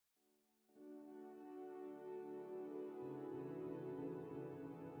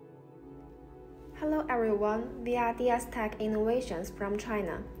Hello everyone, we are DS Tech Innovations from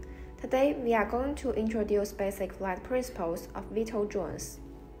China. Today we are going to introduce basic flight principles of VTOL drones.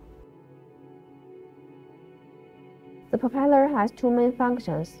 The propeller has two main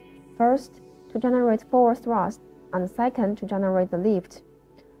functions. First, to generate forward thrust, and second, to generate the lift.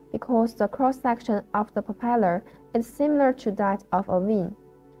 Because the cross-section of the propeller is similar to that of a wing,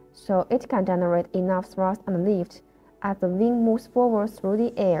 so it can generate enough thrust and lift as the wing moves forward through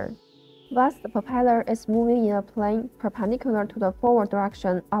the air. Thus, the propeller is moving in a plane perpendicular to the forward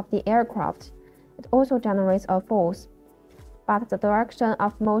direction of the aircraft. It also generates a force, but the direction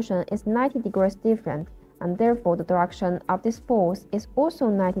of motion is 90 degrees different, and therefore the direction of this force is also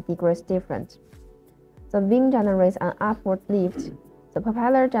 90 degrees different. The wing generates an upward lift. The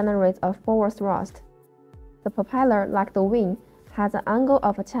propeller generates a forward thrust. The propeller, like the wing, has an angle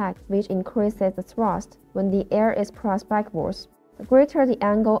of attack which increases the thrust when the air is pressed backwards. The greater the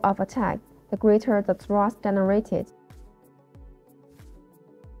angle of attack, the greater the thrust generated.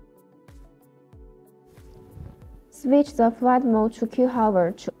 Switch the flight mode to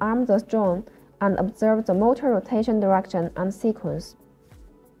Q-hover to arm the drone and observe the motor rotation direction and sequence.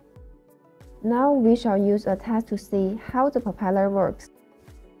 Now we shall use a test to see how the propeller works.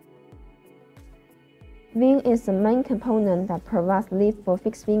 Wing is the main component that provides lift for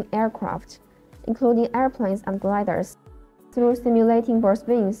fixed-wing aircraft, including airplanes and gliders. Through simulating bird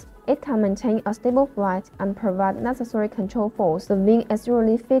wings, it can maintain a stable flight and provide necessary control force. The wing is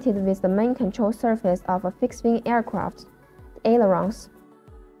usually fitted with the main control surface of a fixed-wing aircraft, the ailerons.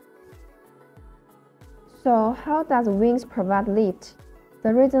 So, how does wings provide lift?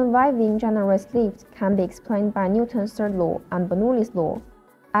 The reason why wing generates lift can be explained by Newton's third law and Bernoulli's law.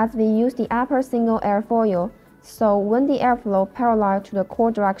 As we use the upper single airfoil, so when the airflow parallel to the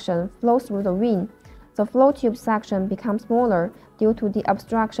core direction flows through the wing, the flow tube section becomes smaller due to the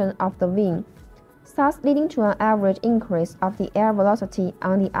obstruction of the wing, thus leading to an average increase of the air velocity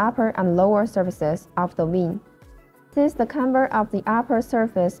on the upper and lower surfaces of the wing. Since the camber of the upper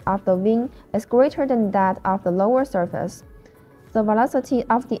surface of the wing is greater than that of the lower surface, the velocity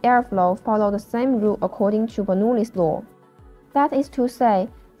of the airflow follows the same rule according to Bernoulli's law. That is to say,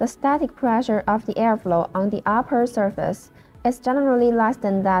 the static pressure of the airflow on the upper surface is generally less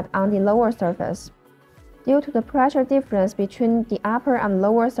than that on the lower surface. Due to the pressure difference between the upper and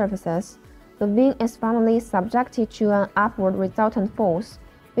lower surfaces, the wing is finally subjected to an upward resultant force,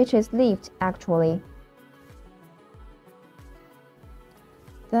 which is lift actually.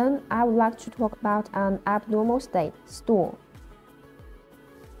 Then I would like to talk about an abnormal state, stall.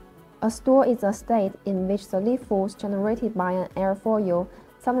 A stall is a state in which the lift force generated by an airfoil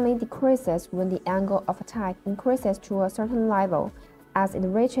suddenly decreases when the angle of attack increases to a certain level as it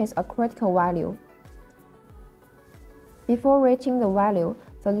reaches a critical value. Before reaching the value,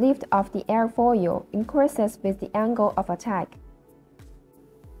 the lift of the airfoil increases with the angle of attack.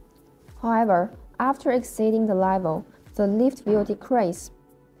 However, after exceeding the level, the lift will decrease.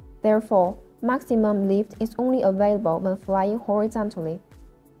 Therefore, maximum lift is only available when flying horizontally.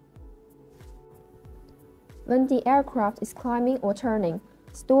 When the aircraft is climbing or turning,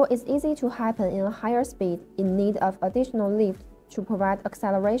 stall is easy to happen in a higher speed in need of additional lift to provide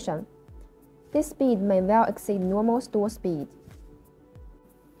acceleration. This speed may well exceed normal stall speed.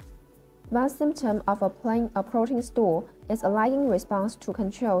 One symptom of a plane approaching stall is a lagging response to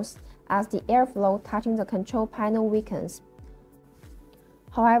controls as the airflow touching the control panel weakens.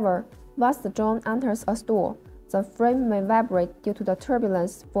 However, once the drone enters a stall, the frame may vibrate due to the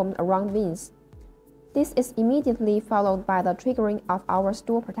turbulence formed around wings. This is immediately followed by the triggering of our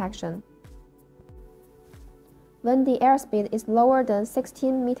stall protection. When the airspeed is lower than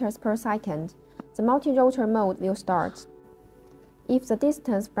 16 meters per second, the multi-rotor mode will start. If the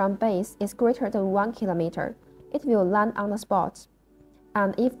distance from base is greater than 1 kilometer, it will land on the spot.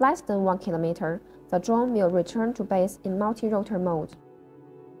 And if less than 1 kilometer, the drone will return to base in multi-rotor mode.